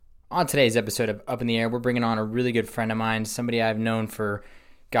On today's episode of Up in the Air, we're bringing on a really good friend of mine, somebody I've known for,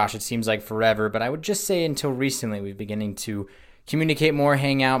 gosh, it seems like forever, but I would just say until recently we've beginning to communicate more,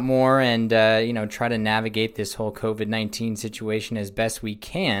 hang out more, and try to navigate this whole COVID-19 situation as best we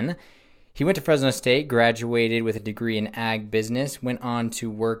can. He went to Fresno State, graduated with a degree in ag business, went on to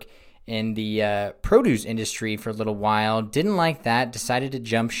work in the produce industry for a little while, didn't like that, decided to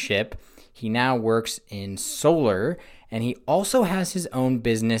jump ship. He now works in solar, and he also has his own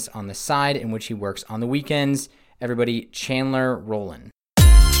business on the side in which he works on the weekends. Everybody, Chandler Rowland.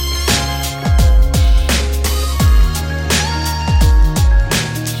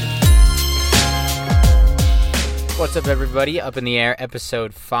 What's up, everybody? Up in the Air,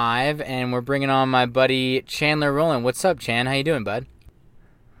 episode 5, and we're bringing on my buddy Chandler Rowland. What's up, Chan? How you doing, bud?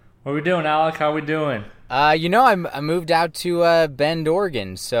 What are we doing, Alec? How we doing? I moved out to Bend,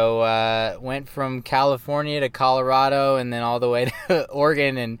 Oregon, so went from California to Colorado and then all the way to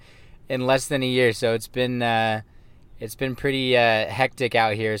Oregon in less than a year. So it's been pretty hectic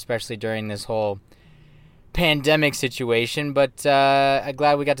out here, especially during this whole pandemic situation. But I'm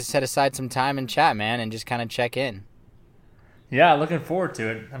glad we got to set aside some time and chat, man, and just kind of check in. Yeah, looking forward to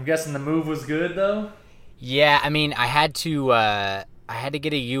it. I'm guessing the move was good, though? Yeah, I mean, I had to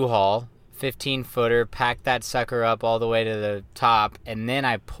get a U-Haul, 15-footer, pack that sucker up all the way to the top, and then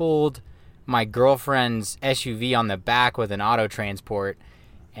I pulled my girlfriend's SUV on the back with an auto transport,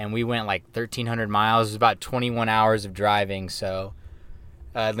 and we went like 1,300 miles. It was about 21 hours of driving, so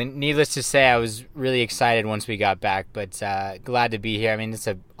needless to say, I was really excited once we got back, but glad to be here. I mean, it's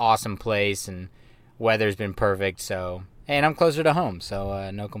an awesome place, and weather's been perfect, so, and I'm closer to home,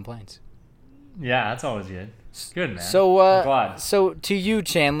 so no complaints. Yeah, that's always good. Good, man. So, I'm glad. So to you,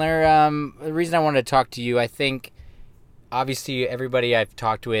 Chandler, the reason I wanted to talk to you, I think, obviously, everybody I've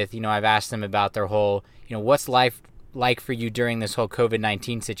talked with, I've asked them about their whole, what's life like for you during this whole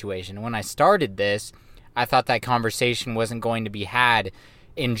COVID-19 situation. And when I started this, I thought that conversation wasn't going to be had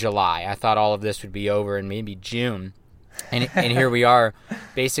in July. I thought all of this would be over in maybe June. And here we are,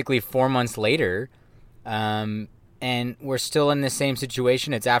 basically 4 months later, and we're still in the same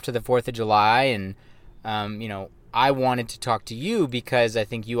situation. It's after the 4th of July, and I wanted to talk to you because I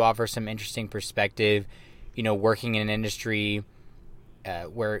think you offer some interesting perspective, working in an industry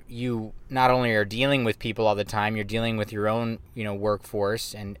where you not only are dealing with people all the time, you're dealing with your own,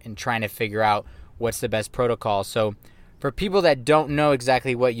 workforce and trying to figure out what's the best protocol. So for people that don't know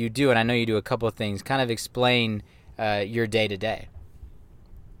exactly what you do, and I know you do a couple of things, kind of explain your day-to-day.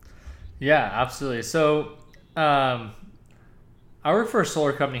 Yeah, absolutely. So I work for a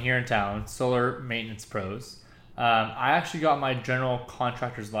solar company here in town, Solar Maintenance Pros. I actually got my general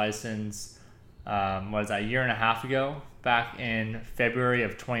contractor's license, a year and a half ago, back in February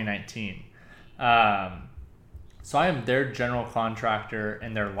of 2019. So I am their general contractor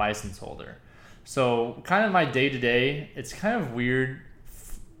and their license holder. So kind of my day-to-day, it's kind of weird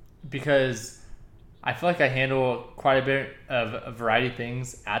because I feel like I handle quite a bit of a variety of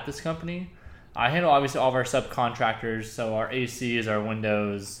things at this company. I handle obviously all of our subcontractors, so our ACs, our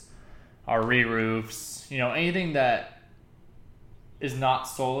windows, our re-roofs, anything that is not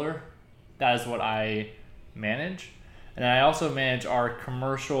solar, that is what I manage. And then I also manage our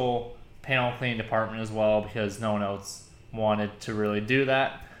commercial panel cleaning department as well because no one else wanted to really do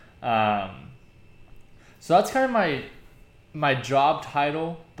that. So that's kind of my job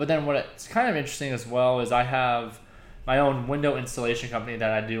title, but then what's kind of interesting as well is I have my own window installation company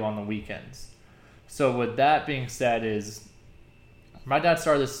that I do on the weekends. So with that being said is my dad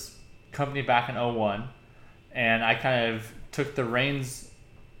started this company back in 2001, and I kind of took the reins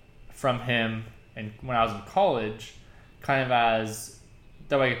from him and when I was in college, kind of as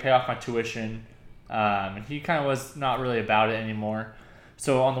that way I could pay off my tuition, and he kind of was not really about it anymore.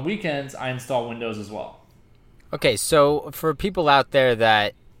 So on the weekends, I install windows as well. Okay, so for people out there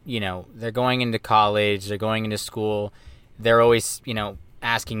that, they're going into college, they're going into school, they're always,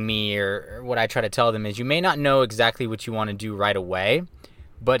 asking me, or what I try to tell them is you may not know exactly what you want to do right away,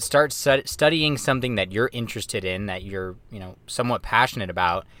 but start studying something that you're interested in, that you're, somewhat passionate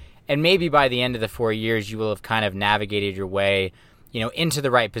about, and maybe by the end of the 4 years, you will have kind of navigated your way, into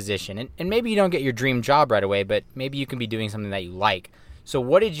the right position. And maybe you don't get your dream job right away, but maybe you can be doing something that you like. So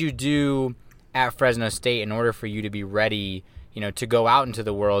what did you do at Fresno State in order for you to be ready, to go out into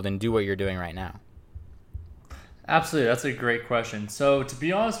the world and do what you're doing right now? Absolutely. That's a great question. So to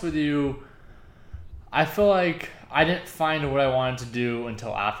be honest with you, I feel like I didn't find what I wanted to do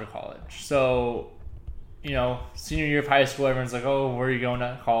until after college. So, senior year of high school, everyone's like, oh, where are you going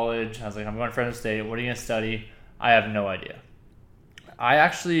to college? I was like, I'm going to Fresno State. What are you going to study? I have no idea. I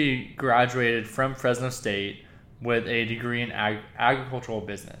actually graduated from Fresno State with a degree in agricultural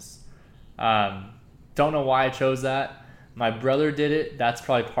business. Don't know why I chose that. My brother did it. That's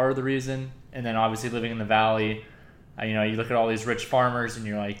probably part of the reason. And then obviously living in the valley, you look at all these rich farmers and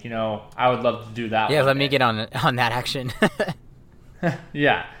you're like, I would love to do that. Yeah, let me get on that action.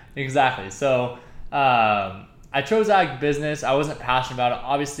 Yeah, exactly. So I chose ag business. I wasn't passionate about it.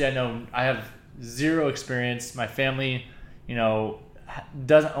 Obviously, I know I have zero experience. My family,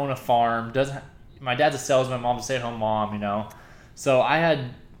 doesn't own a farm. My dad's a salesman. Mom's a stay-at-home mom. So I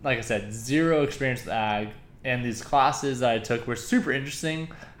had, like I said, zero experience with ag. And these classes that I took were super interesting.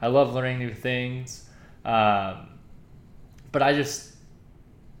 I love learning new things. But I guess,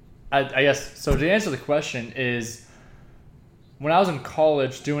 so to answer the question is, when I was in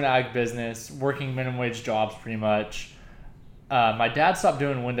college doing ag business, working minimum wage jobs pretty much, my dad stopped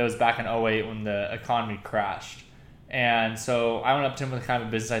doing windows back in 2008 when the economy crashed. And so I went up to him with kind of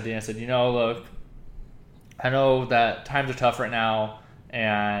a business idea and I said, look, I know that times are tough right now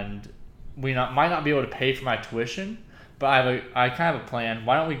and we might not be able to pay for my tuition, but I kind of have a plan.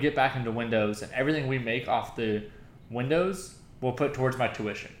 Why don't we get back into windows and everything we make off the windows we'll put towards my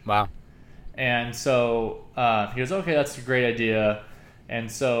tuition. Wow. And so he goes, okay, that's a great idea. And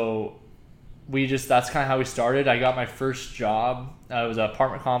so that's kind of how we started. I got my first job. It was an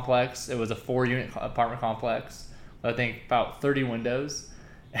apartment complex. It was a 4-unit apartment complex. I think about 30 windows.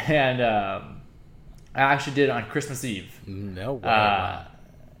 And I actually did it on Christmas Eve. No way.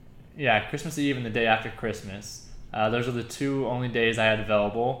 Yeah, Christmas Eve and the day after Christmas. Those are the 2 only days I had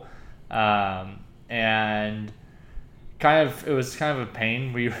available. And it was kind of a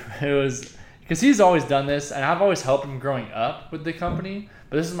pain. Because he's always done this, and I've always helped him growing up with the company.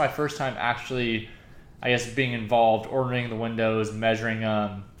 But this is my first time actually, I guess, being involved, ordering the windows, measuring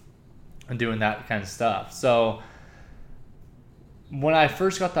them, and doing that kind of stuff. So when I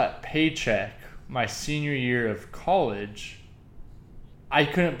first got that paycheck, my senior year of college, I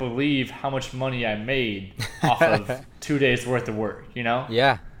couldn't believe how much money I made off of 2 days worth of work,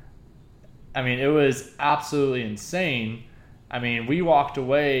 Yeah. I mean, it was absolutely insane. I mean, we walked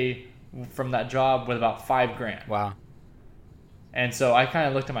away from that job with about $5,000. Wow. And so I kind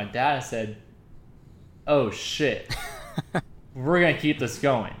of looked at my dad and said, oh shit, we're going to keep this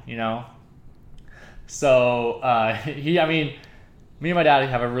going, So me and my dad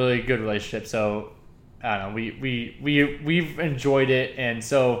have a really good relationship. So I don't know, we've enjoyed it. And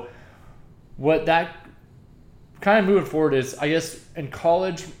so what that kind of moving forward is, I guess in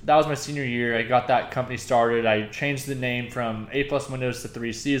college, that was my senior year. I got that company started. I changed the name from A+ Windows to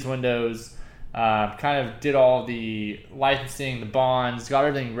 3Cs Windows. Kind of did all the licensing, the bonds, got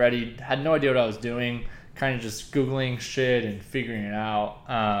everything ready. Had no idea what I was doing. Kind of just Googling shit and figuring it out.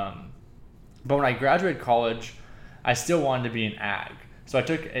 But when I graduated college, I still wanted to be in ag. So I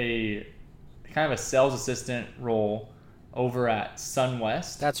took a kind of a sales assistant role over at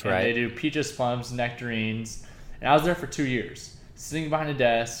SunWest. That's right. And they do peaches, plums, nectarines. And I was there for 2 years, sitting behind a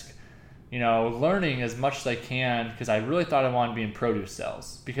desk, learning as much as I can, because I really thought I wanted to be in produce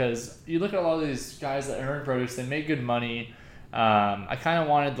sales. Because you look at a lot of these guys that are in produce, they make good money. I kind of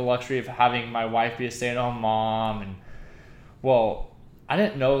wanted the luxury of having my wife be a stay-at-home mom. And, I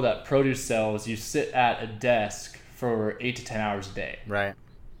didn't know that produce sales, you sit at a desk for 8 to 10 hours a day. Right.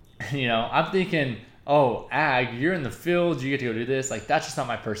 I'm thinking, oh, ag, you're in the field, you get to go do this. Like, that's just not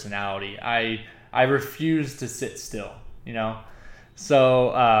my personality. I refuse to sit still,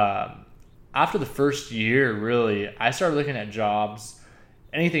 So after the first year, really, I started looking at jobs,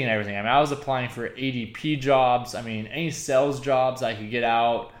 anything and everything. I was applying for ADP jobs. Any sales jobs I could get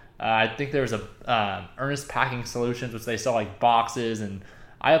out. I think there was a Ernest Packing Solutions, which they sell like boxes. And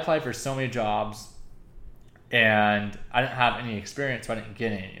I applied for so many jobs, and I didn't have any experience, so I didn't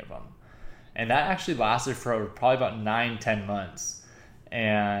get any of them. And that actually lasted for probably about 9-10 months.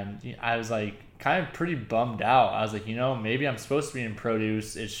 And I was like, kind of pretty bummed out. I was like, maybe I'm supposed to be in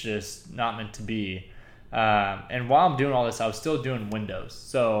produce. It's just not meant to be. And while I'm doing all this, I was still doing windows.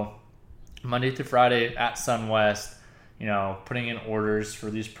 So Monday through Friday at SunWest, putting in orders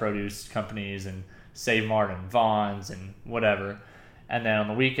for these produce companies and Save Mart and Vons and whatever. And then on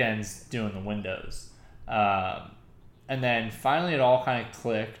the weekends, doing the windows. And then finally it all kind of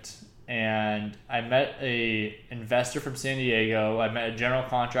clicked. And I met a investor from San Diego. I met a general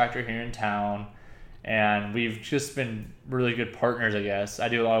contractor here in town, and we've just been really good partners, I guess. I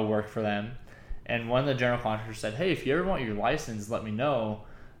do a lot of work for them. And one of the general contractors said, hey, if you ever want your license, let me know.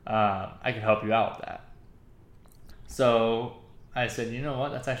 I can help you out with that. So I said, you know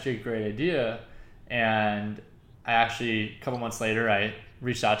what? That's actually a great idea. And I actually, a couple months later, I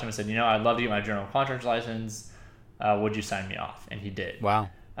reached out to him and said, I'd love to get my general contractor's license. Would you sign me off? And he did. Wow.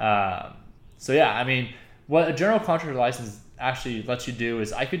 So yeah, what a general contractor license actually lets you do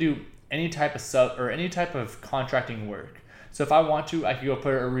is I could do any type of any type of contracting work. So if I want to, I could go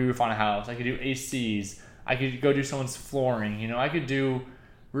put a roof on a house. I could do ACs. I could go do someone's flooring. I could do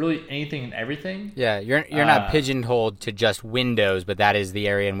really anything and everything. Yeah, you're not pigeonholed to just windows, but that is the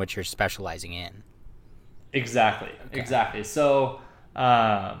area in which you're specializing in. Exactly. So, so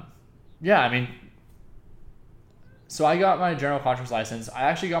I got my general contractor's license. I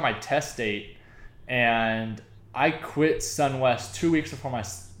actually got my test date, and I quit SunWest 2 weeks before my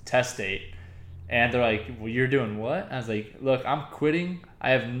test date. And they're like, well, you're doing what? I was like, look, I'm quitting.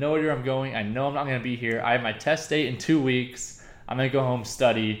 I have no idea where I'm going. I know I'm not going to be here. I have my test date in 2 weeks. I'm going to go home,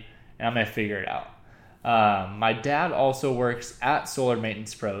 study, and I'm going to figure it out. My dad also works at Solar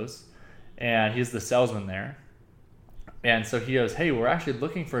Maintenance Pros, and he's the salesman there. And so he goes, hey, we're actually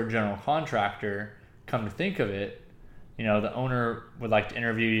looking for a general contractor. Come to think of it, the owner would like to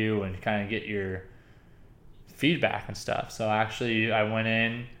interview you and kind of get your feedback and stuff. So actually I went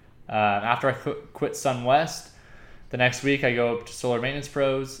in after I quit SunWest. The next week I go up to Solar Maintenance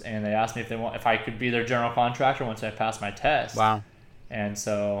Pros, and they asked me if I could be their general contractor once I passed my test. Wow. And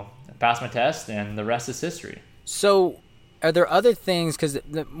so I passed my test, and the rest is history. So are there other things, because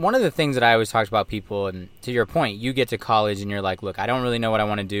one of the things that I always talk about people, and to your point, you get to college and you're like, look, I don't really know what I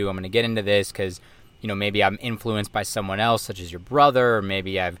want to do. I'm going to get into this because maybe I'm influenced by someone else, such as your brother, or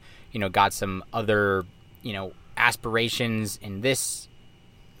maybe I've got some other aspirations in this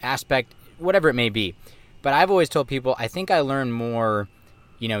aspect, whatever it may be. But I've always told people, I think I learn more,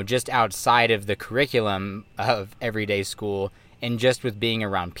 just outside of the curriculum of everyday school, and just with being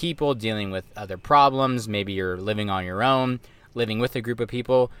around people, dealing with other problems. Maybe you're living on your own, living with a group of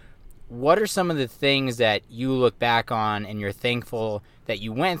people. What are some of the things that you look back on and you're thankful that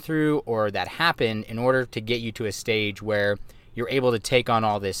you went through or that happened in order to get you to a stage where you're able to take on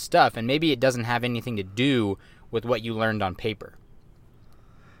all this stuff, and maybe it doesn't have anything to do with what you learned on paper?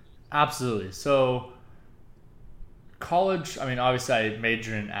 Absolutely. So college, obviously I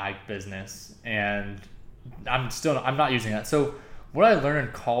majored in ag business, and I'm not using that. So what I learned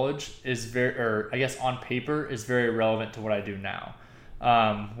in college is on paper is very relevant to what I do now.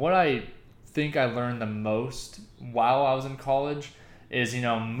 What I think I learned the most while I was in college is,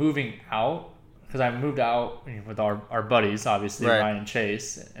 moving out, because I moved out with our buddies, obviously, right. Ryan and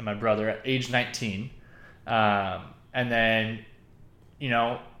Chase and my brother at age 19. And then,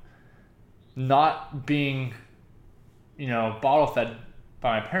 not being, bottle fed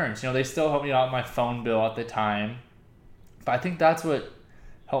by my parents. They still helped me out with my phone bill at the time. But I think that's what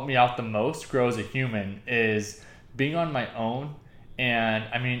helped me out the most, grow as a human, is being on my own. And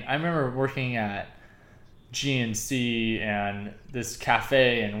I remember working at GNC and this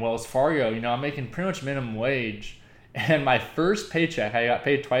cafe and Wells Fargo. I'm making pretty much minimum wage. And my first paycheck, I got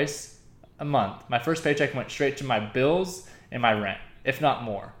paid twice a month. My first paycheck went straight to my bills and my rent, if not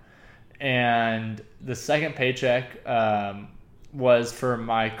more. And the second paycheck was for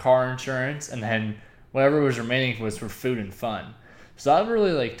my car insurance, and then whatever was remaining was for food and fun. So that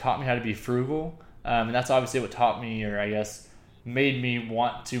really taught me how to be frugal, and that's obviously what taught me, or I guess made me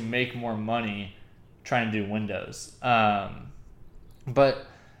want to make more money trying to do windows. But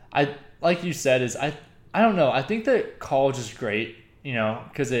I, like you said, I don't know. I think that college is great,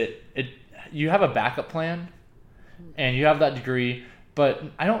 because you have a backup plan, and you have that degree. But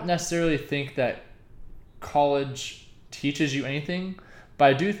I don't necessarily think that college teaches you anything. But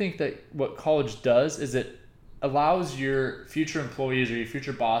I do think that what college does is it allows your future employees or your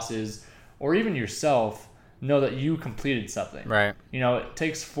future bosses, or even yourself, know that you completed something. Right. It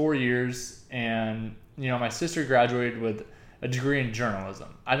takes 4 years, and my sister graduated with a degree in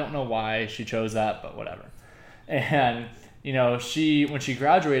journalism. I don't know why she chose that, but whatever. And when she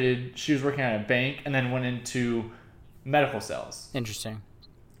graduated, she was working at a bank and then went into medical sales. Interesting.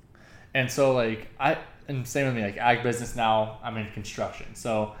 And so and same with me, ag business. Now I'm in construction.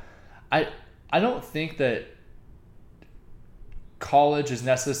 So I don't think that college is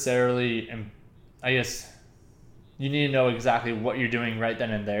necessarily, I guess you need to know exactly what you're doing right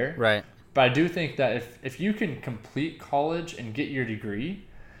then and there. Right. But I do think that if you can complete college and get your degree,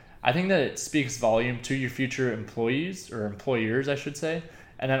 I think that it speaks volume to your future employees, or employers, I should say.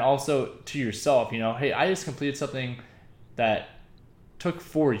 And then also to yourself, hey, I just completed something that took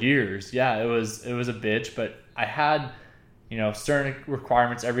 4 years. Yeah, it was a bitch, but I had, certain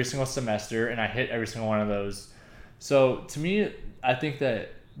requirements every single semester, and I hit every single one of those. So to me, I think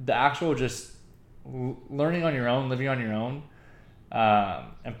that the actual just learning on your own, living on your own,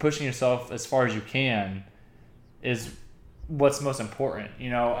 and pushing yourself as far as you can is what's most important.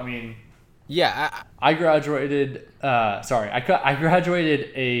 Yeah. I graduated. I graduated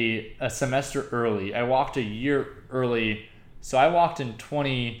a semester early. I walked a year early, so I walked in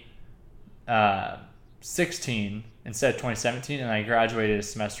 2016 instead of 2017, and I graduated a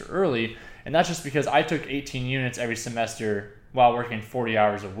semester early. And that's just because I took 18 units every semester while working 40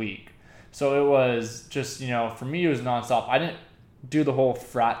 hours a week. So it was just, for me, it was nonstop. I didn't do the whole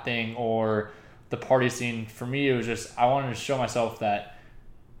frat thing or the party scene. For me, it was just, I wanted to show myself that,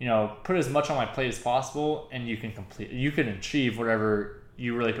 put as much on my plate as possible, and you can achieve whatever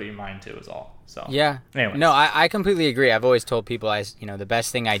you really put your mind to is all. So yeah. Anyways. No, I completely agree. I've always told people the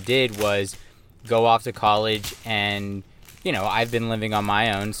best thing I did was go off to college, and, I've been living on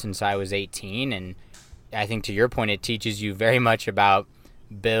my own since I was 18. And I think to your point, it teaches you very much about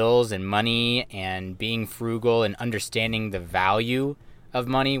bills and money and being frugal and understanding the value of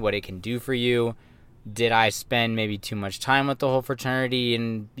money, what it can do for you. Did I spend maybe too much time with the whole fraternity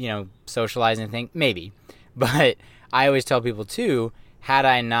and, socializing thing? Maybe. But I always tell people too, had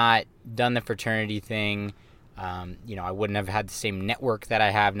I not done the fraternity thing, I wouldn't have had the same network that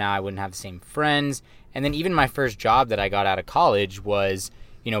I have now. I wouldn't have the same friends. And then even my first job that I got out of college was,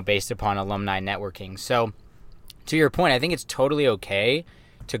 based upon alumni networking. So to your point, I think it's totally okay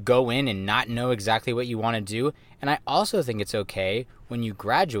to go in and not know exactly what you want to do. And I also think it's okay when you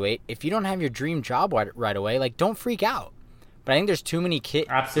graduate, if you don't have your dream job right away, like, don't freak out. But I think there's too many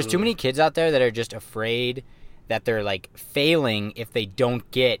kids out there that are just afraid that they're like failing if they don't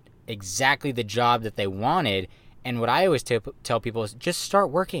get exactly the job that they wanted. And what I always tell people is just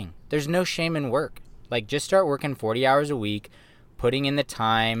start working. There's no shame in work. Like, just start working 40 hours a week, putting in the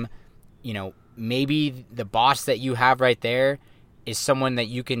time. Maybe the boss that you have right there is someone that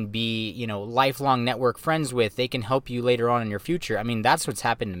you can be, lifelong network friends with. They can help you later on in your future. I mean, that's what's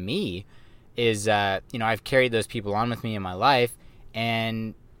happened to me is, I've carried those people on with me in my life,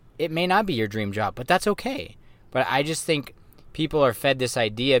 and it may not be your dream job, but that's okay. But I just think people are fed this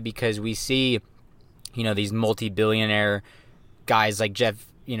idea because we see, these multi-billionaire guys like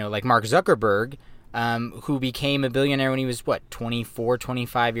like Mark Zuckerberg, who became a billionaire when he was, 24,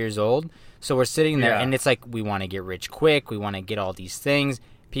 25 years old. So we're sitting there, and it's like, we want to get rich quick. We want to get all these things.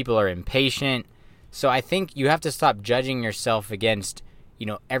 People are impatient. So I think you have to stop judging yourself against,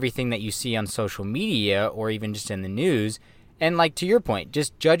 everything that you see on social media or even just in the news. And, like, to your point,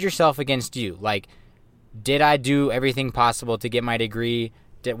 just judge yourself against you. Like, did I do everything possible to get my degree?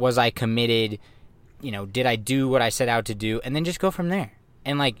 Was I committed? Did I do what I set out to do? And then just go from there.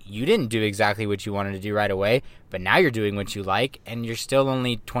 And, like, you didn't do exactly what you wanted to do right away, but now you're doing what you like, and you're still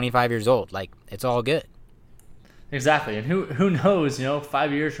only 25 years old. Like, it's all good. Exactly. And who knows,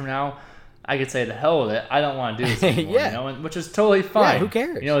 5 years from now, I could say, the hell with it. I don't want to do this anymore, yeah. Which is totally fine. Yeah, who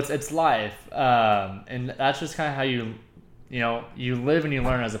cares? It's life. And that's just kind of how you live and you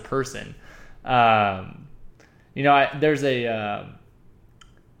learn as a person. There's a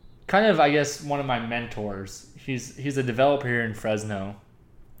kind of, I guess, one of my mentors. He's a developer here in Fresno.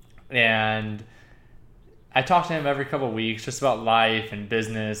 And I talk to him every couple of weeks just about life and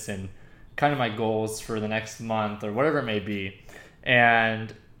business and kind of my goals for the next month or whatever it may be.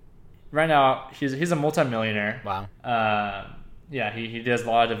 And right now, he's a multimillionaire. Wow. He does a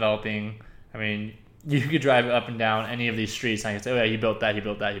lot of developing. I mean, you could drive up and down any of these streets and I can say, oh yeah, he built that, he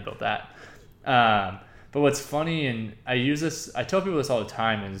built that, he built that. But what's funny, and I tell people this all the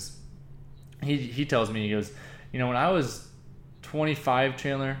time, is he tells me, he goes, when I was 25,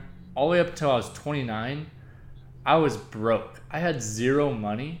 Chandler, all the way up until I was 29, I was broke. I had zero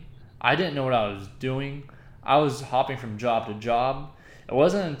money. I didn't know what I was doing. I was hopping from job to job. It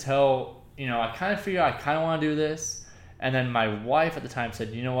wasn't until, I kind of figured I kind of want to do this. And then my wife at the time said,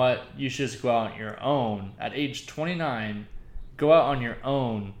 you know what, you should just go out on your own. At age 29, go out on your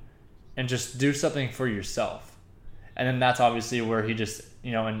own and just do something for yourself. And then that's obviously where he just,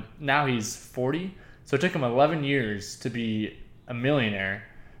 and now he's 40. So it took him 11 years to be a millionaire,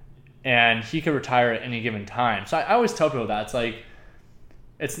 and he could retire at any given time. So I always tell people that it's like,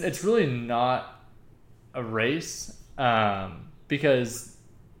 it's really not a race, because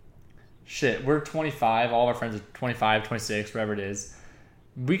shit, we're 25, all of our friends are 25, 26, whatever it is.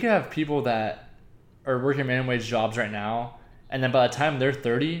 We could have people that are working minimum wage jobs right now, and then by the time they're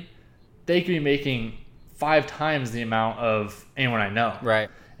 30, they could be making 5 times the amount of anyone I know.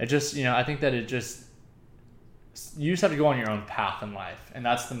 Right. It just, I think that you just have to go on your own path in life, and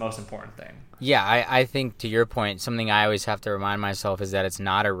that's the most important thing. Yeah, I think to your point, something I always have to remind myself is that it's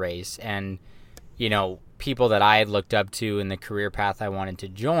not a race. And, people that I had looked up to in the career path I wanted to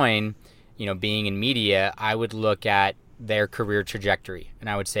join, being in media, I would look at their career trajectory. And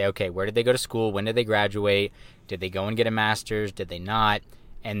I would say, okay, where did they go to school? When did they graduate? Did they go and get a master's? Did they not?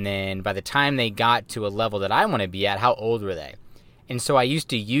 And then by the time they got to a level that I want to be at, how old were they? And so I used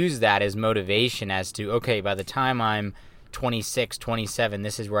to use that as motivation as to, okay, by the time I'm 26, 27,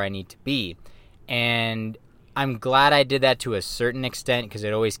 this is where I need to be. And I'm glad I did that to a certain extent because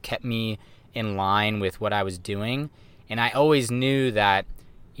it always kept me in line with what I was doing. And I always knew that,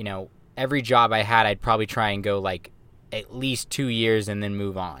 every job I had, I'd probably try and go like at least 2 years and then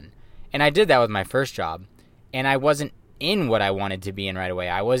move on. And I did that with my first job. And I wasn't in what I wanted to be in right away.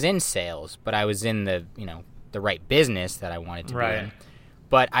 I was in sales, but I was in the right business that I wanted to be in.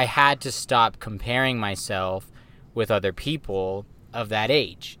 But I had to stop comparing myself with other people of that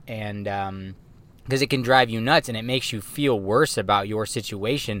age. And because it can drive you nuts and it makes you feel worse about your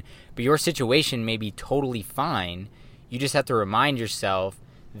situation, but your situation may be totally fine. You just have to remind yourself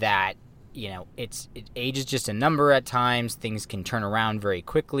that, age is just a number at times. Things can turn around very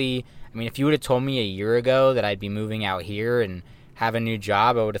quickly. I mean, if you would have told me a year ago that I'd be moving out here and have a new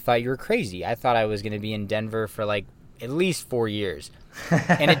job, I would have thought you were crazy. I thought I was going to be in Denver for like at least 4 years.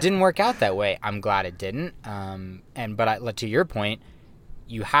 And it didn't work out that way. I'm glad it didn't. But to your point,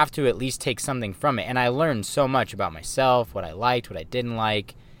 you have to at least take something from it. And I learned so much about myself, what I liked, what I didn't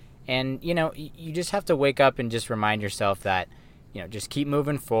like. And, you just have to wake up and just remind yourself that, just keep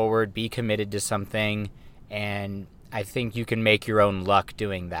moving forward, be committed to something. And I think you can make your own luck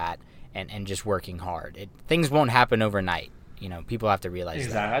doing that and just working hard. Things won't happen overnight. People have to realize that.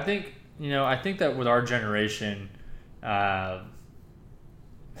 Exactly. I think that with our generation, and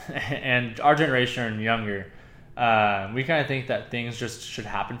our generation and younger, we kind of think that things just should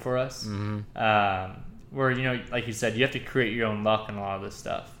happen for us. Mm-hmm. Where, like you said, you have to create your own luck in a lot of this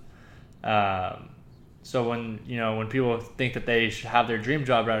stuff. So when people think that they should have their dream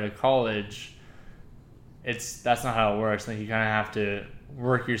job right out of college, that's not how it works. I think you kind of have to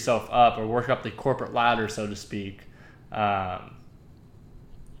work yourself up or work up the corporate ladder, so to speak.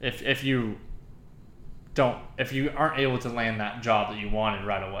 If you aren't able to land that job that you wanted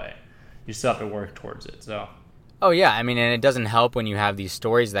right away, you still have to work towards it. So. Oh yeah, I mean, and it doesn't help when you have these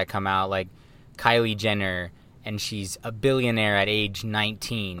stories that come out like Kylie Jenner, and she's a billionaire at age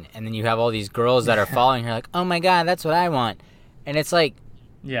 19, and then you have all these girls that are following her like, oh my God, that's what I want. And it's like,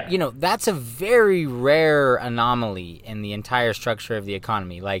 yeah, that's a very rare anomaly in the entire structure of the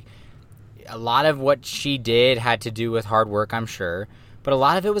economy. Like, a lot of what she did had to do with hard work, I'm sure, but a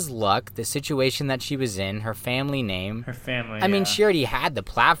lot of it was luck, the situation that she was in, her family name. I mean, she already had the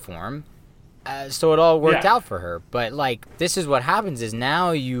platform, so it all worked out for her. But, like, this is what happens is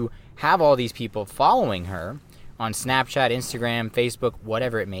now you have all these people following her on Snapchat, Instagram, Facebook,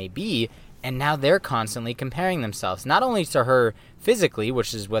 whatever it may be, and now they're constantly comparing themselves, not only to her physically,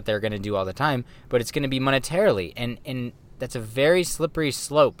 which is what they're going to do all the time, but it's going to be monetarily. And that's a very slippery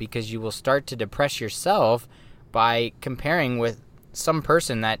slope because you will start to depress yourself by comparing with some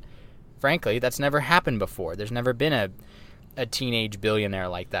person that, frankly, that's never happened before. There's never been a teenage billionaire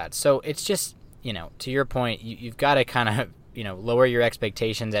like that. So it's just, to your point, you've got to kind of, lower your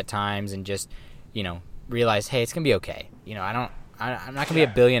expectations at times and just, realize, hey, it's going to be okay. I'm not going to be a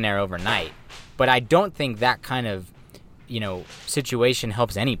billionaire overnight, but I don't think that kind of, situation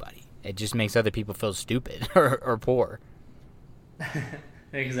helps anybody. It just makes other people feel stupid or poor.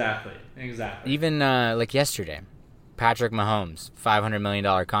 Exactly. Even like yesterday, Patrick Mahomes, $500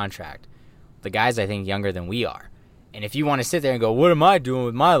 million contract. The guy's, I think, younger than we are. And if you want to sit there and go, what am I doing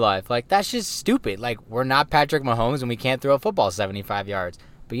with my life? Like, that's just stupid. Like, we're not Patrick Mahomes and we can't throw a football 75 yards.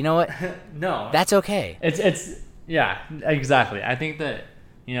 But you know what? No. That's okay. Yeah, exactly. I think that,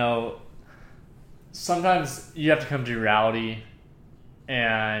 sometimes you have to come to reality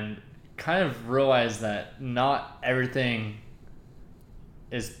and kind of realize that not everything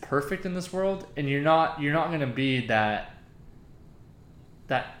is perfect in this world, and you're not going to be that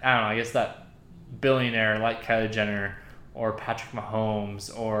I don't know, I guess that billionaire like Kylie Jenner or Patrick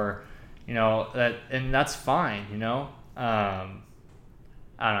Mahomes or that, and that's fine. I don't know.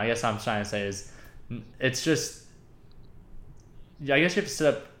 I guess what I'm trying to say is it's just, I guess you have to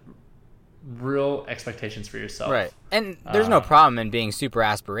set up real expectations for yourself. Right. And there's no problem in being super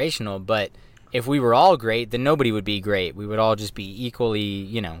aspirational, but if we were all great, then nobody would be great. We would all just be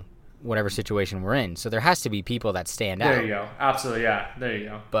equally, whatever situation we're in. So there has to be people that stand out. There you go. Absolutely, yeah. There you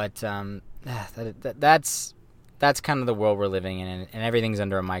go. But that's kind of the world we're living in, and everything's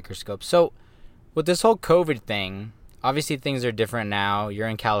under a microscope. So with this whole COVID thing, obviously things are different now. You're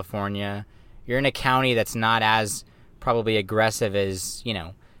in California. You're in a county that's not as probably aggressive as,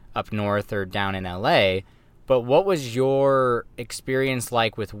 up north or down in LA. But what was your experience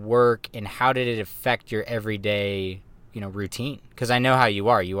like with work, and how did it affect your everyday, routine? Because I know how you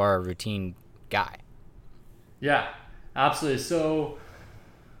are. You are a routine guy. Yeah, absolutely. So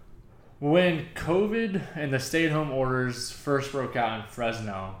when COVID and the stay-at-home orders first broke out in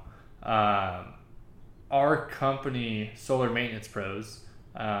Fresno, our company, Solar Maintenance Pros,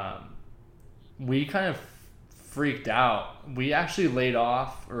 we kind of freaked out. We actually laid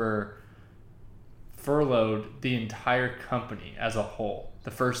off or furloughed the entire company as a whole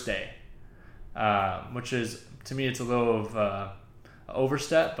the first day, which is, to me, it's a little of an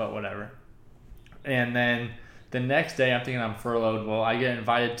overstep, but whatever. And then the next day, I'm thinking I'm furloughed. Well, I get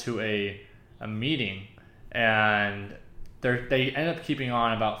invited to a meeting, and they end up keeping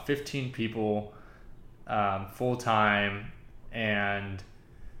on about 15 people full time, and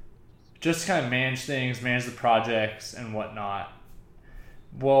just kind of manage things, manage the projects and whatnot.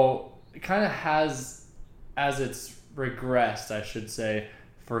 Well, it kind of has, as it's regressed, I should say,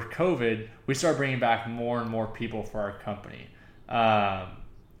 for COVID, we start bringing back more and more people for our company.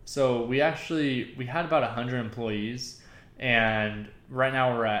 So we had about 100 employees, and right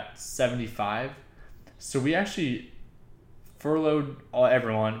now we're at 75. So we actually furloughed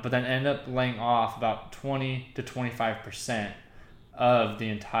everyone, but then ended up laying off about 20 to 25% of the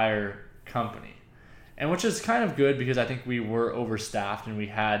entire company. And which is kind of good, because I think we were overstaffed and we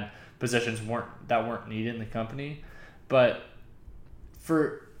had positions that weren't needed in the company. But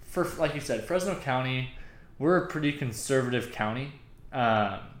for like you said, Fresno County, we're a pretty conservative county.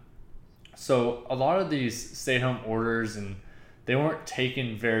 So a lot of these stay-at-home orders, and they weren't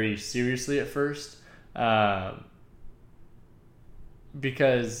taken very seriously at first,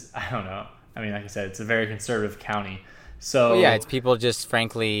 because, I don't know. I mean, like I said, it's a very conservative county. So well, yeah, it's people just,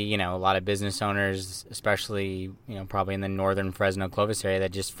 frankly, a lot of business owners, especially, probably in the northern Fresno, Clovis area,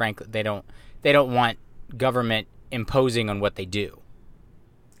 that just, frankly, they don't want government imposing on what they do.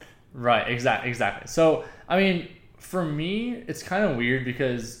 Right, exactly. So, I mean, for me, it's kind of weird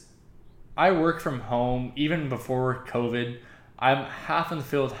because I work from home even before COVID. I'm half in the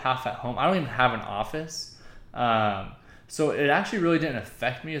field, half at home. I don't even have an office. So it actually really didn't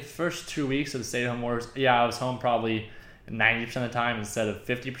affect me. The first 2 weeks of the stay-at-home orders, I was home probably 90% of the time instead of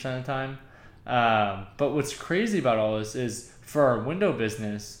 50% of the time. But what's crazy about all this is, for our window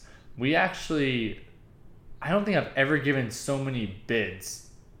business, I don't think I've ever given so many bids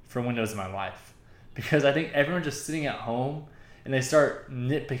for windows in my life, because I think everyone's just sitting at home and they start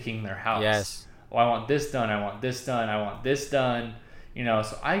nitpicking their house. Yes. Oh, I want this done. I want this done. I want this done.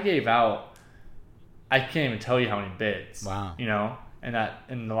 So I gave out, I can't even tell you how many bids. Wow. And that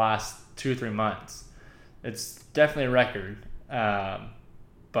in the last 2-3 months, it's definitely a record.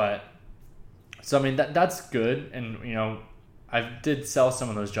 But so, I mean, that's good. And, I did sell some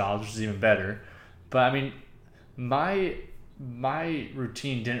of those jobs, which is even better. But I mean, my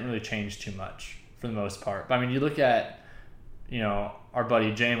routine didn't really change too much for the most part. But I mean, you look at, our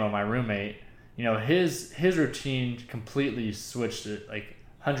buddy JMO, my roommate, his routine completely switched at like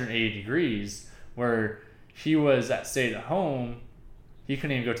 180 degrees, where he was stayed at home. He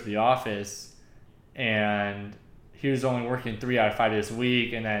couldn't even go to the office, and he was only working 3 out of 5 days a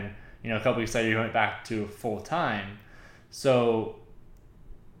week. And then, a couple weeks later, he went back to full time. So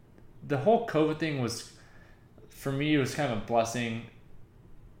the whole COVID thing was, for me, it was kind of a blessing.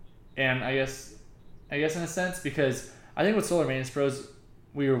 And I guess in a sense, because I think with Solar Maintenance Pros,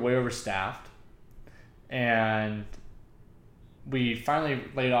 we were way overstaffed, and we finally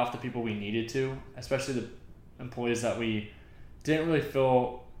laid off the people we needed to, especially the employees that we didn't really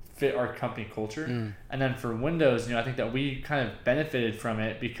feel fit our company culture. And then for Windows, I think that we kind of benefited from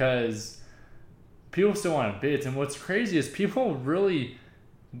it, because people still wanted bids. And what's crazy is people really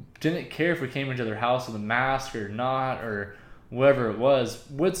didn't care if we came into their house with a mask or not, or whatever it was,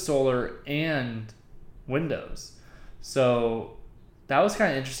 with solar and Windows. So that was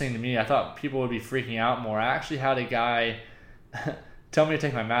kind of interesting to me. I thought people would be freaking out more. I actually had a guy tell me to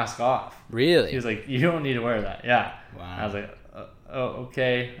take my mask off. Really? He was like, "You don't need to wear that." Yeah. Wow. I was like, "Oh,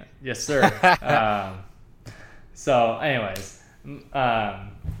 okay, yes, sir." So, anyways,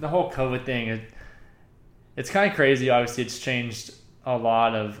 the whole COVID thing, it's kind of crazy. Obviously, it's changed a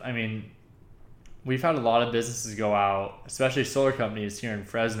lot of. I mean, we've had a lot of businesses go out, especially solar companies here in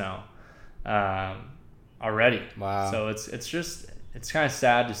Fresno, already. Wow. So it's kind of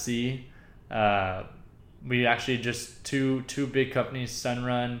sad to see. We actually just two big companies,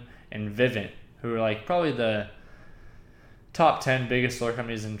 Sunrun and Vivint, who are like probably the top 10 biggest solar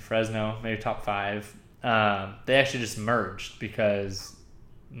companies in Fresno, maybe top 5. They actually just merged, because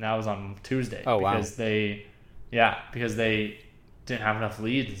that was on Tuesday. Oh, wow. Because they didn't have enough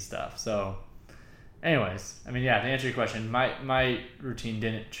leads and stuff. So anyways, I mean, to answer your question, my routine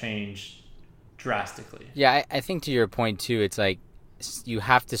didn't change drastically. Yeah, I think to your point too, it's like you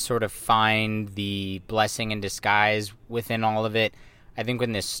have to sort of find the blessing in disguise within all of it. I think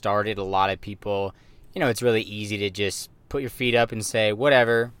when this started, a lot of people, it's really easy to just put your feet up and say,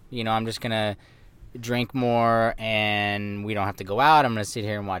 whatever, I'm just going to drink more and we don't have to go out. I'm going to sit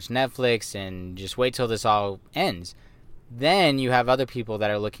here and watch Netflix and just wait till this all ends. Then you have other people that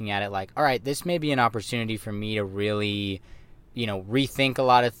are looking at it like, all right, this may be an opportunity for me to really, rethink a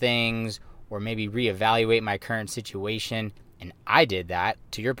lot of things or maybe reevaluate my current situation. And I did that,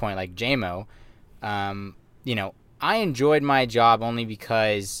 to your point, like JMO. I enjoyed my job only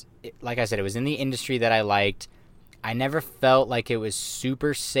because, like I said, it was in the industry that I liked. I never felt like it was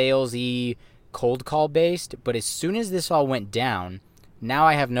super salesy, cold call based, but as soon as this all went down, now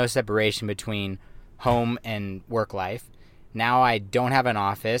I have no separation between home and work life. Now I don't have an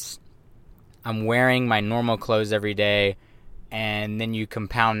office. I'm wearing my normal clothes every day, and then you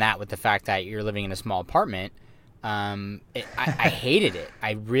compound that with the fact that you're living in a small apartment. I hated it.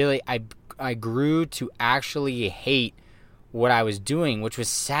 I grew to actually hate what I was doing, which was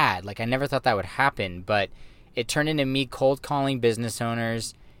sad. Like, I never thought that would happen, but it turned into me cold calling business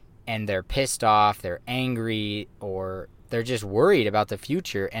owners, and they're pissed off, they're angry, or they're just worried about the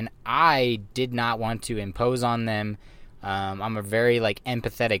future, and I did not want to impose on them. I'm a very,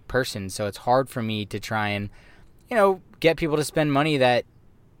 empathetic person, so it's hard for me to try and, get people to spend money that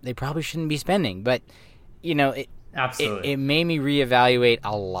they probably shouldn't be spending. But, Absolutely. It made me reevaluate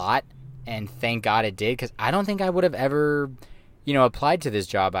a lot, and thank God it did, because I don't think I would have ever, applied to this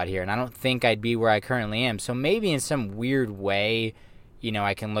job out here, and I don't think I'd be where I currently am. So maybe in some weird way,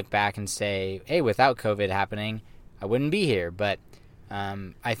 I can look back and say, hey, without COVID happening, I wouldn't be here. But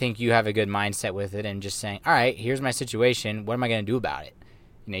I think you have a good mindset with it and just saying, all right, here's my situation. What am I going to do about it?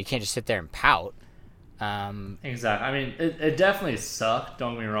 You can't just sit there and pout. Exactly. I mean, it definitely sucked.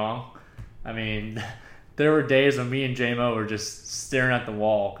 Don't get me wrong. I mean, there were days when me and JMO were just staring at the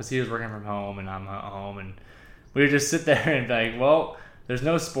wall because he was working from home and I'm at home. And we would just sit there and be like, well, there's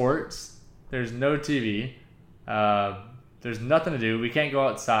no sports. There's no TV. There's nothing to do. We can't go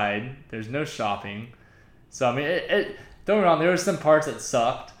outside. There's no shopping. So, I mean, don't get me wrong, there were some parts that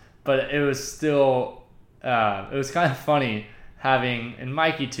sucked, but it was still, it was kind of funny having, and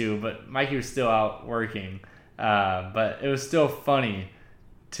Mikey too, but Mikey was still out working. But it was still funny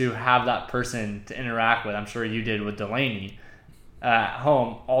to have that person to interact with. I'm sure you did with Delaney at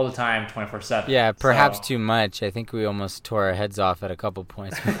home all the time, 24/7. Yeah, perhaps too much. I think we almost tore our heads off at a couple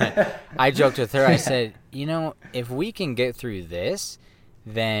points. I joked with her. I said, if we can get through this,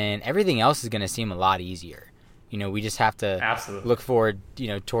 then everything else is going to seem a lot easier. We just have to Absolutely look forward,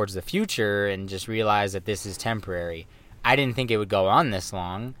 towards the future and just realize that this is temporary. I didn't think it would go on this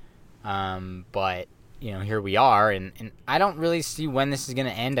long, but, here we are. And I don't really see when this is going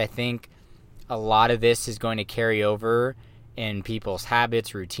to end. I think a lot of this is going to carry over in people's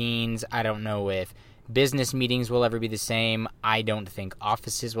habits, routines. I don't know if business meetings will ever be the same. I don't think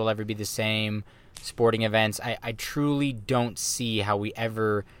offices will ever be the same. Sporting events. I truly don't see how we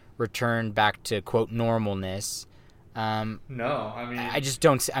ever return back to, quote, normalness. No, I mean, I just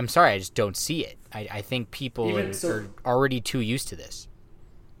don't. I'm sorry, I just don't see it. I think people are already too used to this.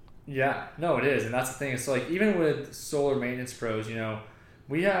 Yeah, no, it is, and that's the thing. It's even with Solar Maintenance Pros,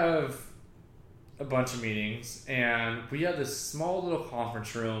 we have a bunch of meetings, and we have this small little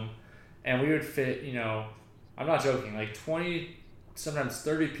conference room, and we would fit, I'm not joking, 20, sometimes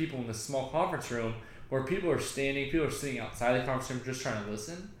 30 people in this small conference room where people are standing, people are sitting outside the conference room just trying to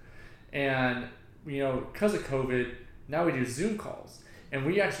listen. And, because of COVID, now we do Zoom calls. And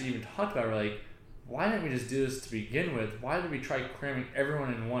we actually even talked about, why didn't we just do this to begin with? Why did we try cramming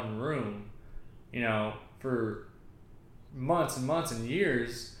everyone in one room, for months and months and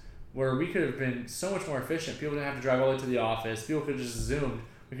years, where we could have been so much more efficient. People didn't have to drive all the way to the office. People could have just Zoomed.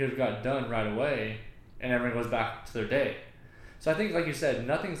 We could have got done right away, and everyone goes back to their day. So I think, like you said,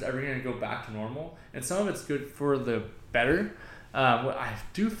 nothing's ever going to go back to normal, and some of it's good for the better. What I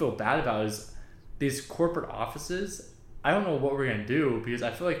do feel bad about is these corporate offices. I don't know what we're going to do, because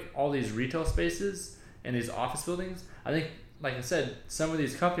I feel like all these retail spaces and these office buildings, I think, like I said, some of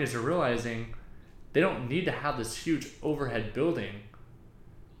these companies are realizing they don't need to have this huge overhead building.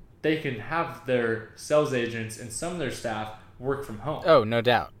 They can have their sales agents and some of their staff work from home. Oh, no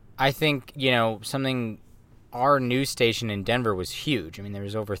doubt. I think, our news station in Denver was huge. I mean, there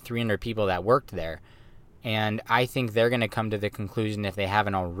was over 300 people that worked there. And I think they're going to come to the conclusion, if they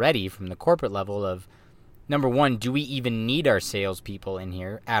haven't already, from the corporate level of, number one, do we even need our salespeople in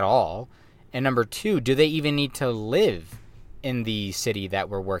here at all? And number two, do they even need to live in the city that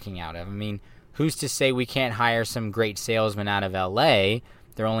we're working out of? I mean, who's to say we can't hire some great salesmen out of L.A.?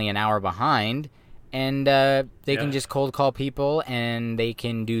 They're only an hour behind, and they can just cold call people, and they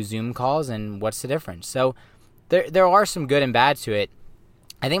can do Zoom calls, and what's the difference? So there are some good and bad to it.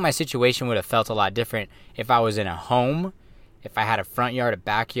 I think my situation would have felt a lot different if I was in a home, if I had a front yard, a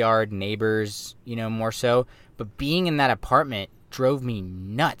backyard, neighbors, more so. But being in that apartment drove me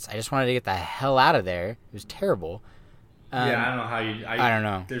nuts. I just wanted to get the hell out of there. It was terrible. Yeah, I don't know how you... I don't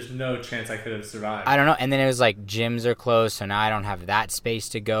know. There's no chance I could have survived. I don't know. And then it was like gyms are closed, so now I don't have that space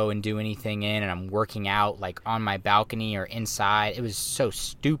to go and do anything in, and I'm working out like on my balcony or inside. It was so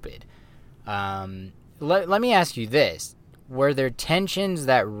stupid. Let me ask you this. Were there tensions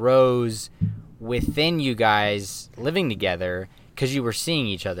that rose within you guys living together because you were seeing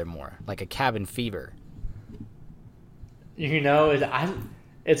each other more, like a cabin fever?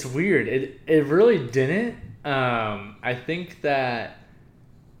 It's weird. It really didn't. I think that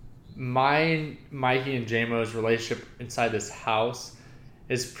Mikey and JMO's relationship inside this house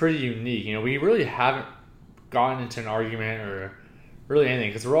is pretty unique. We really haven't gotten into an argument or really anything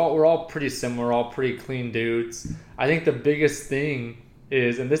because we're all pretty similar. We're all pretty clean dudes. I think the biggest thing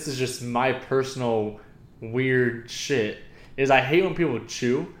is, and this is just my personal weird shit, is I hate when people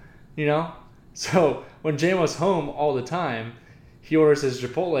chew. So when JMO's home all the time, he orders his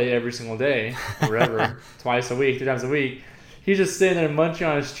Chipotle every single day, or whatever, twice a week, 3 times a week. He's just sitting there munching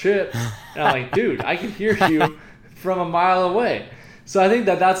on his chips. And I'm like, dude, I can hear you from a mile away. So I think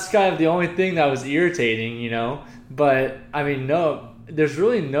that's kind of the only thing that was irritating, But, I mean, no, there's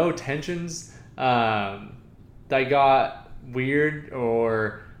really no tensions that got weird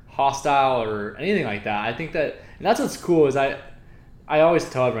or hostile or anything like that. I think that, and that's what's cool is I always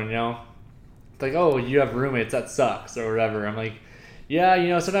tell everyone, it's like, oh, you have roommates, that sucks, or whatever. I'm like,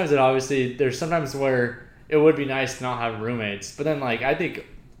 yeah, sometimes there's sometimes where it would be nice to not have roommates. But then, I think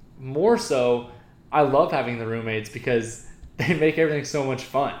more so, I love having the roommates because they make everything so much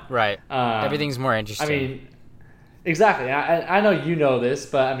fun. Right. Everything's more interesting. I mean, exactly. I know you know this,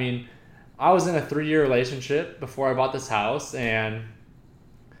 but I mean, I was in a 3-year relationship before I bought this house and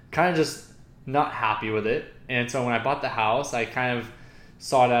kind of just not happy with it. And so when I bought the house, I kind of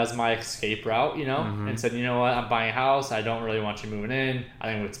saw it as my escape route, and said, you know what, I'm buying a house. I don't really want you moving in.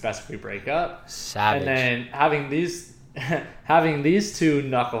 I think it's best if we break up. Savage. And then having these two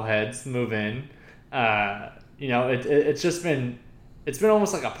knuckleheads move in, it's been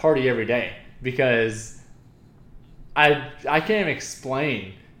almost like a party every day because I can't even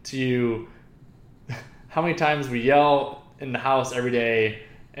explain to you how many times we yell in the house every day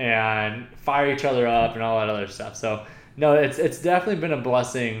and fire each other up and all that other stuff. So no, it's definitely been a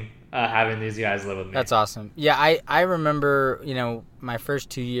blessing having these guys live with me. That's awesome. Yeah, I remember, my first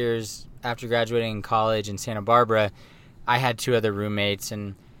 2 years after graduating in college in Santa Barbara, I had 2 other roommates,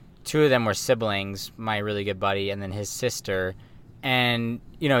 and 2 of them were siblings, my really good buddy, and then his sister. And,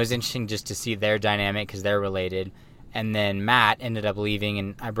 it was interesting just to see their dynamic because they're related. And then Matt ended up leaving,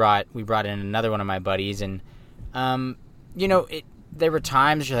 and we brought in another one of my buddies. And, there were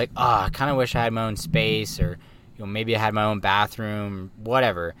times you're like, I kind of wish I had my own space, or maybe I had my own bathroom,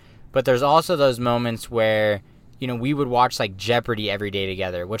 whatever. But there's also those moments where, we would watch like Jeopardy every day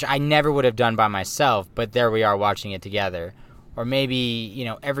together, which I never would have done by myself, but there we are watching it together. Or maybe,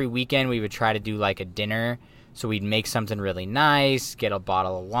 every weekend we would try to do like a dinner. So we'd make something really nice, get a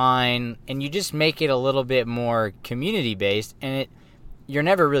bottle of wine, and you just make it a little bit more community-based, and you're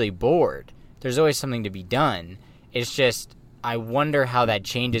never really bored. There's always something to be done. It's just, I wonder how that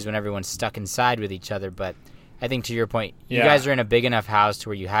changes when everyone's stuck inside with each other, but I think to your point, you guys are in a big enough house to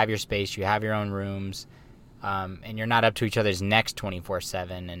where you have your space, you have your own rooms, and you're not up to each other's necks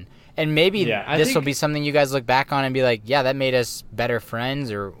 24/7. And maybe this will be something you guys look back on and be like, yeah, that made us better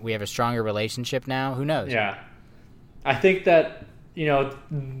friends, or we have a stronger relationship now. Who knows? Yeah. I think that,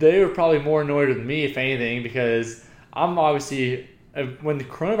 they were probably more annoyed with me, if anything, because I'm obviously, when the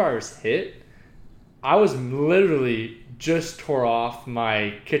coronavirus hit, I was literally just tore off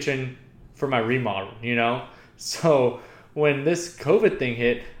my kitchen for my remodel, So when this COVID thing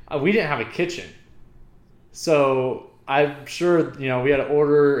hit, we didn't have a kitchen. So I'm sure, we had to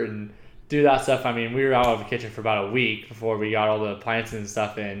order and do that stuff. I mean, we were out of the kitchen for about a week before we got all the appliances and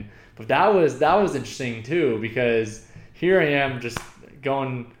stuff in. But that was interesting too, because here I am just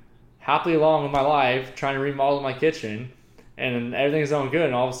going happily along with my life, trying to remodel my kitchen, and everything's going good.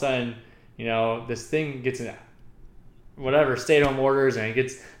 And all of a sudden, this thing gets in whatever stay-at-home orders, and it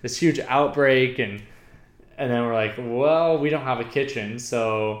gets this huge outbreak, and then we're like, well, we don't have a kitchen,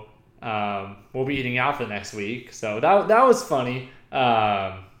 so we'll be eating out for the next week. So that was funny.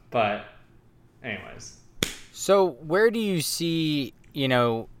 But anyways. So where do you see,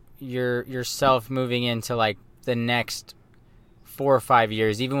 yourself moving into like the next 4 or 5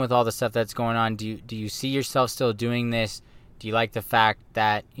 years, even with all the stuff that's going on? Do you see yourself still doing this? Do you like the fact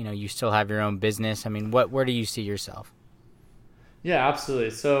that, you still have your own business? I mean, where do you see yourself? Yeah,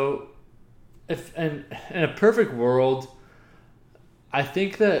 absolutely. So, if in a perfect world, I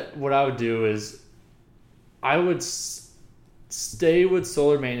think that what I would do is I would stay with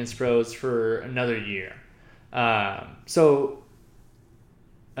Solar Maintenance Pros for another year. So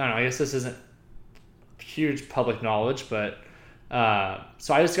I don't know. I guess this isn't huge public knowledge, but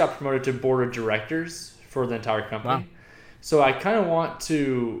so I just got promoted to board of directors for the entire Wow. company. So I kind of want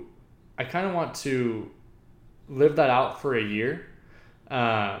to live that out for a year,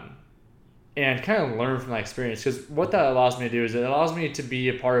 um, and kind of learn from that experience. Because what that allows me to do is it allows me to be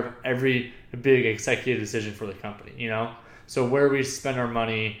a part of every big executive decision for the company. So where we spend our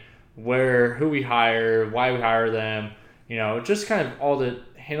money, who we hire, why we hire them. Just kind of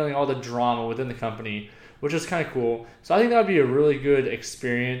handling all the drama within the company, which is kind of cool. So I think that would be a really good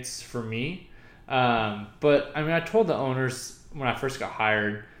experience for me. But I mean, I told the owners when I first got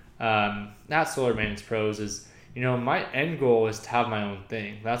hired, at Solar Maintenance Pros is, my end goal is to have my own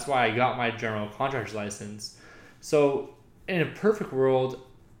thing. That's why I got my general contractor's license. So in a perfect world,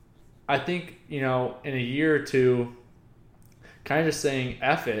 I think, in a year or two, kind of just saying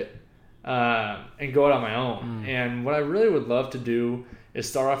F it, and go out on my own. And what I really would love to do is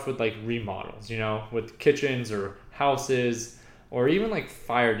start off with like remodels, with kitchens or houses, or even like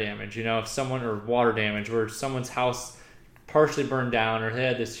fire damage, if someone, or water damage, where someone's house partially burned down or they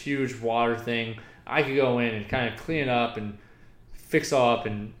had this huge water thing. I could go in and kind of clean it up and fix all up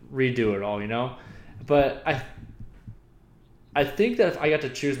and redo it all. But I think that if I got to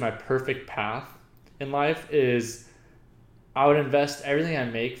choose my perfect path in life, is I would invest everything I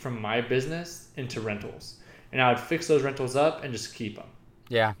make from my business into rentals, and I would fix those rentals up and just keep them.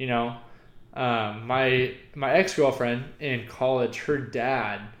 Yeah. My ex-girlfriend in college, her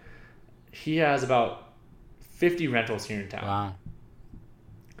dad, he has about 50 rentals here in town. Wow.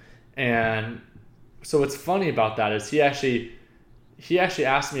 And so what's funny about that is he actually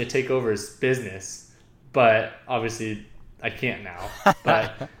asked me to take over his business, but obviously I can't now.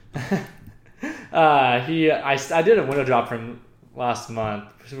 But I did a window job for him last month,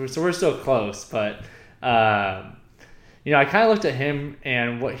 so we're still close. But I kind of looked at him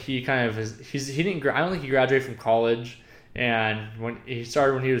and what he kind of is. He didn't. I don't think he graduated from college, and when he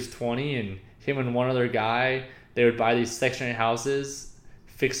started when he was 20, and him and one other guy, they would buy these Section 8 houses,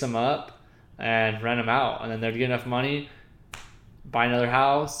 fix them up, and rent them out, and then they'd get enough money, buy another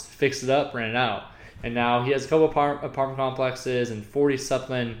house, fix it up, rent it out. And now he has a couple apartment complexes and 40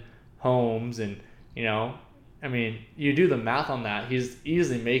 something homes, and I mean, you do the math on that, he's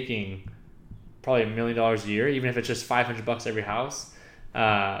easily making probably $1 million a year, even if it's just $500 every house.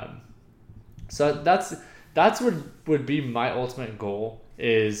 So that's what would be my ultimate goal,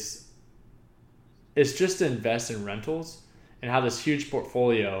 is just to invest in rentals and have this huge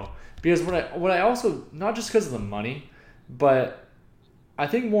portfolio. Because what I also, not just because of the money, but I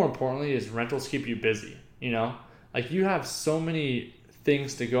think more importantly is rentals keep you busy. Like you have so many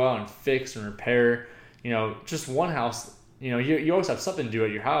things to go out and fix and repair. Just one house, you always have something to do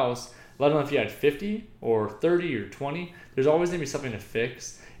at your house, let alone if you had 50 or 30 or 20, there's always going to be something to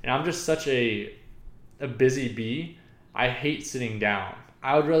fix. And I'm just such a busy bee. I hate sitting down.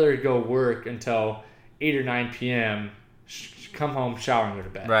 I would rather go work until 8 or 9 p.m., come home, shower, and go to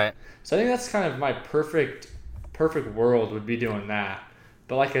bed. Right. So I think that's kind of my perfect world, would be doing that.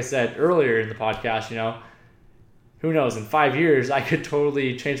 But like I said earlier in the podcast, who knows, in 5 years, I could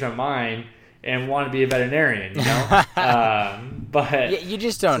totally change my mind and want to be a veterinarian, but You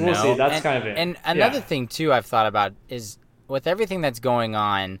just don't we'll know. see. That's kind of it. And another thing, too, I've thought about is with everything that's going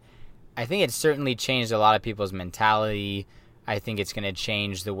on, I think it's certainly changed a lot of people's mentality. I think it's going to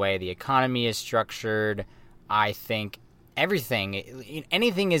change the way the economy is structured. I think anything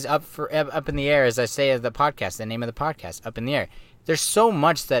is up in the air, as I say of the podcast, the name of the podcast, Up in the Air. There's so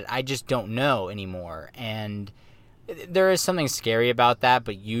much that I just don't know anymore, and there is something scary about that,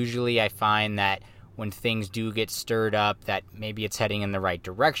 but usually I find that when things do get stirred up, that maybe it's heading in the right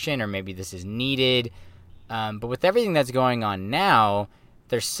direction, or maybe this is needed. But with everything that's going on now,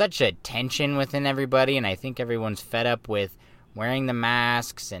 there's such a tension within everybody, and I think everyone's fed up with wearing the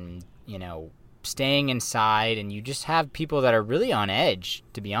masks and, staying inside, and you just have people that are really on edge,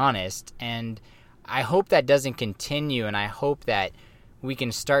 to be honest. And I hope that doesn't continue, and I hope that we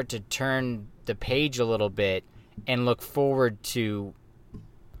can start to turn the page a little bit and look forward to,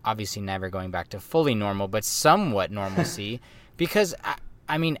 obviously never going back to fully normal, but somewhat normalcy. Because,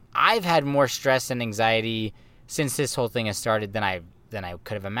 I mean, I've had more stress and anxiety since this whole thing has started than I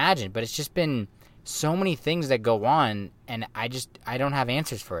could have imagined. But it's just been so many things that go on, and I don't have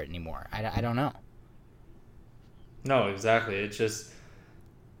answers for it anymore. I don't know. No, exactly. It's just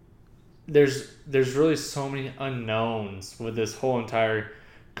there's really so many unknowns with this whole entire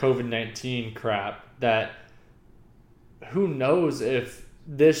COVID-19 crap that who knows if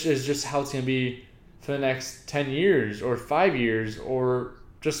this is just how it's going to be for the next 10 years or 5 years or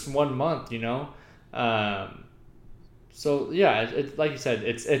just 1 month, you know? So yeah, like you said,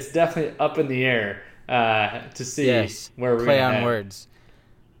 it's definitely up in the air to see where we're play gonna on head. words.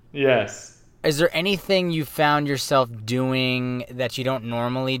 Yes. Is there anything you found yourself doing that you don't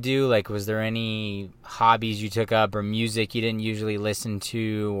normally do? Like, was there any hobbies you took up or music you didn't usually listen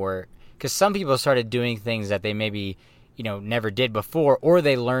to? Or because some people started doing things that they maybe, never did before, or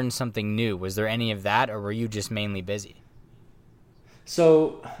they learned something new. Was there any of that, or were you just mainly busy?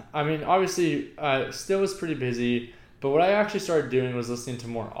 So, I mean, obviously, still was pretty busy, but what I actually started doing was listening to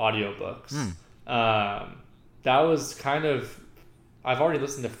more audiobooks. That was kind of, I've already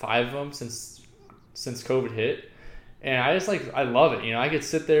listened to 5 of them since COVID hit, and I love it. I could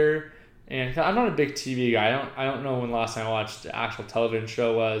sit there, and I'm not a big TV guy. I don't know when the last time I watched the actual television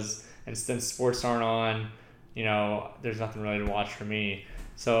show was, and since sports aren't on, there's nothing really to watch for me.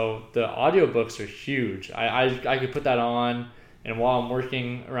 So the audiobooks are huge. I could put that on, and while I'm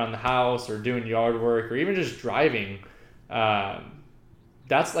working around the house or doing yard work or even just driving,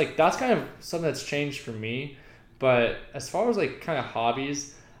 that's kind of something that's changed for me. But as far as kind of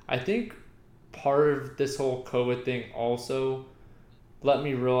hobbies, I think part of this whole COVID thing also let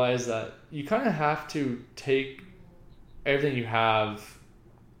me realize that you kind of have to take everything you have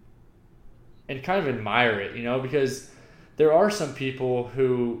and kind of admire it, because there are some people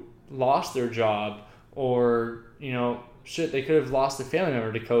who lost their job or, they could have lost a family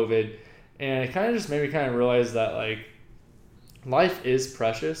member to COVID. And it kind of just made me kind of realize that life is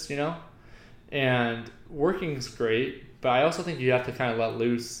precious, and working's great, but I also think you have to kind of let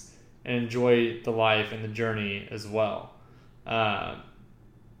loose and enjoy the life and the journey as well. I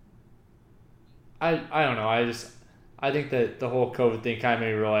don't know. I think that the whole COVID thing kind of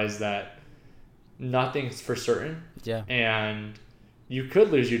made me realize that nothing's for certain. Yeah. And you could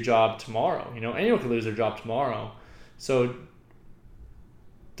lose your job tomorrow. Anyone could lose their job tomorrow. So I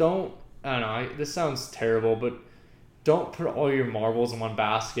don't know. This sounds terrible, but don't put all your marbles in one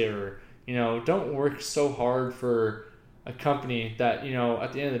basket, or don't work so hard for a company that,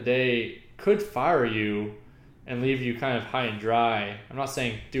 at the end of the day could fire you and leave you kind of high and dry. I'm not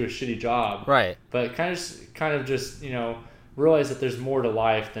saying do a shitty job. Right. But kind of just, realize that there's more to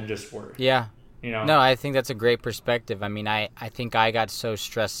life than just work. Yeah. No, I think that's a great perspective. I mean, I think I got so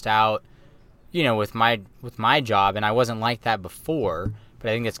stressed out, with my job, and I wasn't like that before, but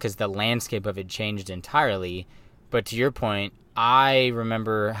I think that's because the landscape of it changed entirely. But to your point, I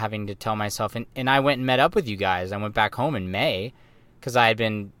remember having to tell myself, and I went and met up with you guys. I went back home in May because I had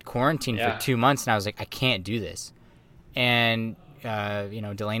been quarantined for 2 months, and I was like, I can't do this. And,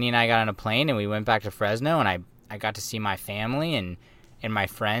 Delaney and I got on a plane, and we went back to Fresno, and I got to see my family and my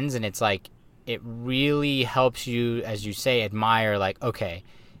friends, and it's like, it really helps you, as you say, admire, okay,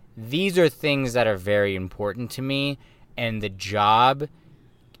 these are things that are very important to me, and the job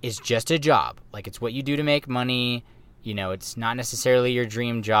is just a job. It's what you do to make money. It's not necessarily your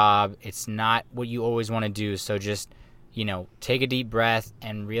dream job. It's not what you always want to do. So just, take a deep breath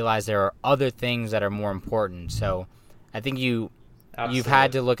and realize there are other things that are more important. So I think you've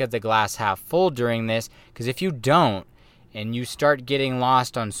had to look at the glass half full during this, because if you don't, and you start getting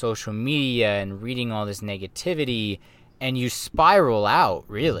lost on social media and reading all this negativity, and you spiral out,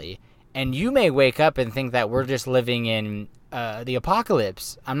 really, and you may wake up and think that we're just living in the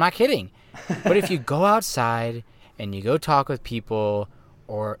apocalypse. I'm not kidding. But if you go outside and you go talk with people,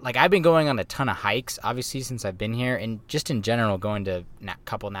 or I've been going on a ton of hikes, obviously, since I've been here, and just in general going to a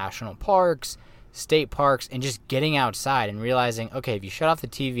couple national parks, state parks, and just getting outside and realizing, okay, if you shut off the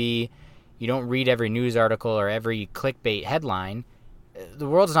TV, you don't read every news article or every clickbait headline, the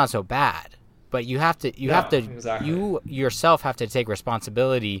world's not so bad. But you yourself have to take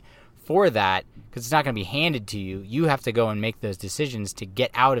responsibility for that, because it's not going to be handed to you. You have to go and make those decisions to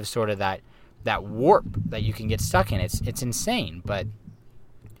get out of sort of that warp that you can get stuck in. It's insane,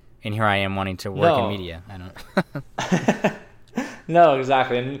 and here I am wanting to work in media. I don't. No,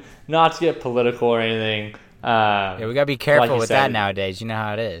 exactly, and not to get political or anything. Yeah, we gotta be careful with that nowadays. You know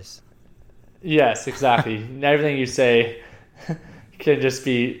how it is. Yes, exactly. Everything you say can just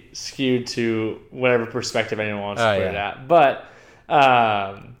be skewed to whatever perspective anyone wants to put it at. But,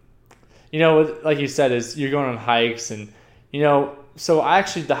 like you said, is you're going on hikes, and, so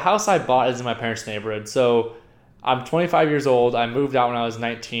the house I bought is in my parents' neighborhood. So I'm 25 years old. I moved out when I was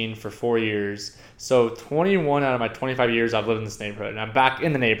 19 for 4 years. So 21 out of my 25 years I've lived in this neighborhood, and I'm back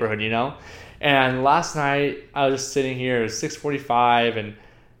in the neighborhood, And last night I was just sitting here, it was 6:45, and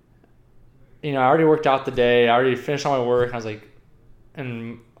I already worked out the day. I already finished all my work. And I was like,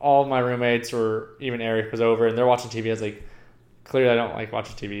 and all of my roommates were, even Eric was over, and they're watching TV. I was like, clearly I don't like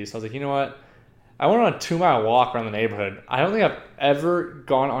watching TV. So I was like, you know what? I went on a 2-mile walk around the neighborhood. I don't think I've ever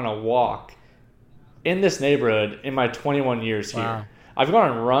gone on a walk in this neighborhood in my 21 years here. Wow. I've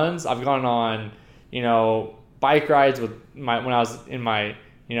gone on runs. I've gone on, bike rides when I was in my,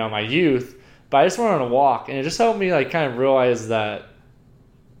 my youth. But I just went on a walk, and it just helped me like kind of realize that,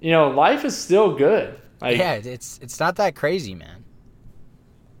 life is still good. Like, yeah, it's not that crazy, man.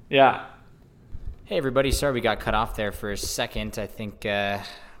 Yeah. Hey, everybody. Sorry we got cut off there for a second. I think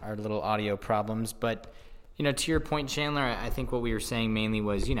our little audio problems. But, to your point, Chandler, I think what we were saying mainly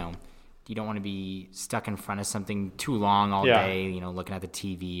was, you don't want to be stuck in front of something too long all day, looking at the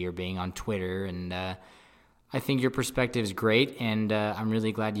TV or being on Twitter. And I think your perspective is great, and I'm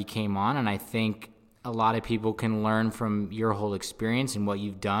really glad you came on. And I think a lot of people can learn from your whole experience and what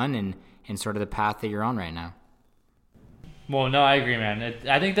you've done and sort of the path that you're on right now. Well, no, I agree, man.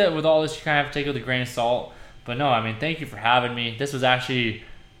 I think that with all this, you kind of have to take it with a grain of salt. But no, I mean, thank you for having me. This was actually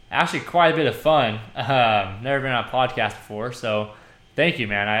quite a bit of fun. Never been on a podcast before, so thank you,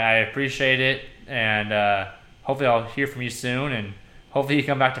 man. I appreciate it, and hopefully I'll hear from you soon, and hopefully you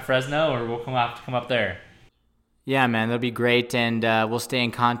come back to Fresno, or we'll come up there. Yeah, man, that'll be great, and we'll stay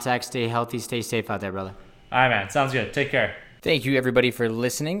in contact. Stay healthy, stay safe out there, brother. All right, man. Sounds good. Take care. Thank you, everybody, for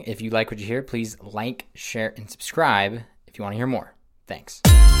listening. If you like what you hear, please like, share, and subscribe if you want to hear more. Thanks.